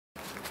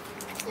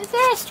Is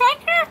there a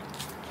striker?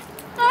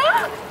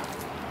 Huh?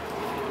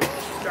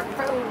 Strike a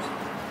pose.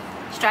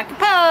 Strike a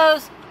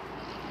pose.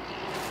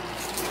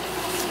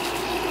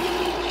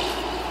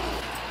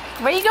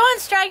 Where you going,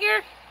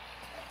 Striker?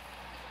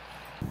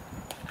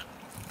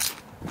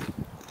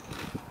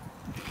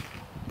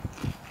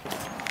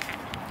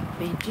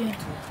 Be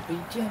gentle,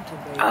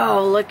 baby.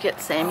 Oh, look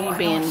at Sammy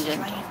being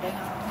gentle.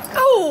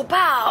 Oh,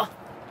 pow!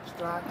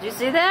 Did you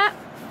see that?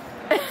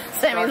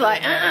 Sammy's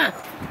like,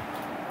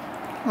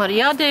 What are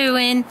y'all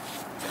doing?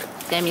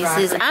 Sammy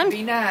says,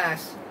 Be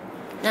nice.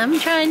 I'm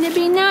trying to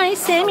be nice,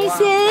 Sammy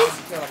says.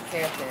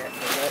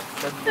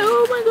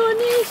 Oh my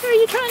goodness, are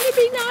you trying to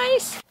be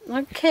nice?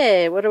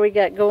 Okay, what do we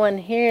got going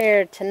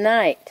here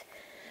tonight?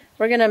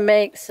 We're gonna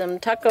make some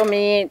taco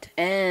meat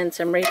and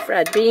some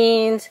refried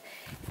beans,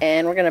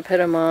 and we're gonna put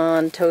them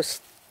on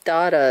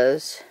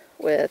tostadas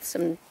with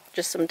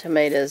just some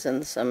tomatoes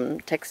and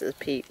some Texas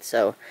Pete.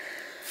 So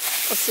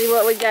let's see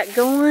what we got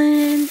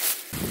going.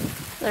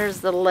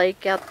 There's the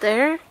lake out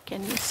there.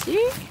 Can you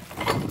see?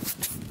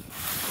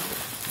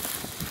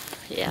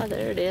 Yeah,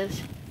 there it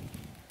is.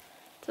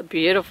 It's a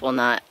beautiful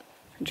night.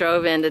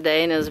 Drove in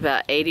today and it was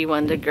about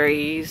 81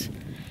 degrees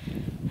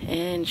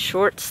and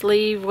short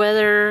sleeve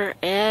weather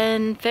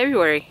in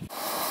February.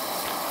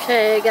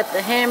 Okay, got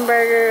the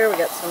hamburger. We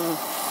got some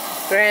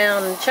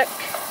ground chuck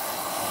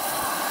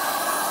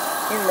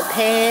in the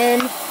pan.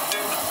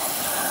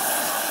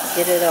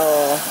 Get it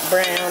all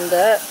browned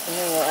up and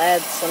then we'll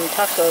add some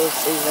taco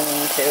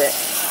seasoning to it.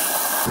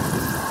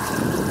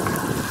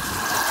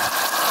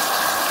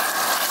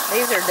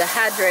 These are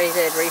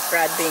dehydrated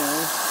refried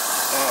beans,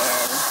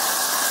 and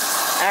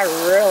I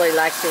really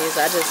like these.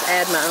 I just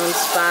add my own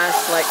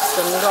spice, like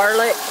some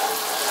garlic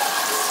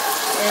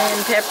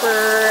and pepper,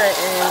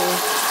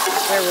 and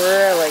they're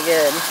really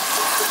good.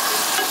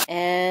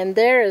 And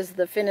there is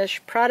the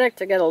finished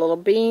product. I got a little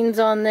beans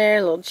on there,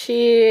 a little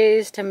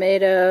cheese,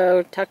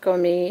 tomato, taco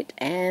meat,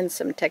 and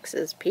some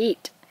Texas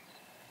Pete.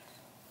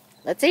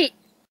 Let's eat.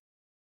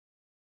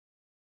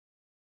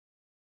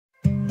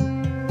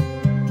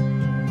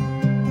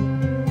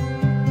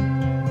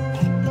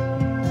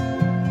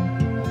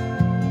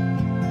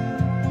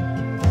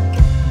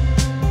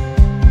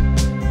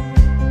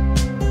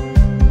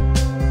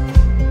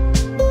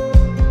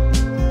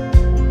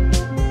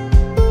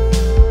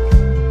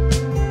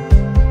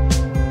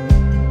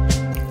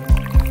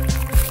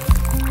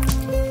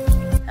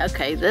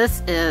 Okay,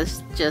 this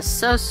is just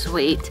so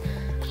sweet.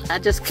 I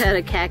just cut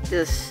a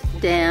cactus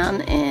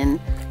down and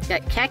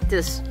got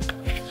cactus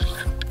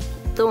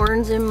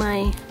thorns in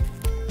my,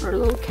 or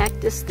little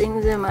cactus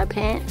things in my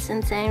pants,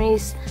 and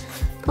Sammy's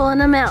pulling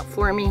them out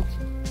for me.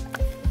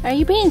 Are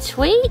you being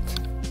sweet?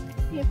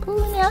 You're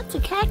pulling out the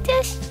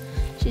cactus?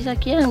 She's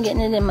like, yeah, I'm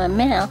getting it in my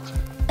mouth.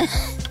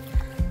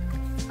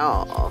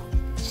 Oh,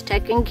 she's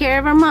taking care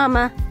of her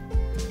mama.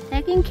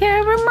 Taking care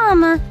of her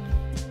mama.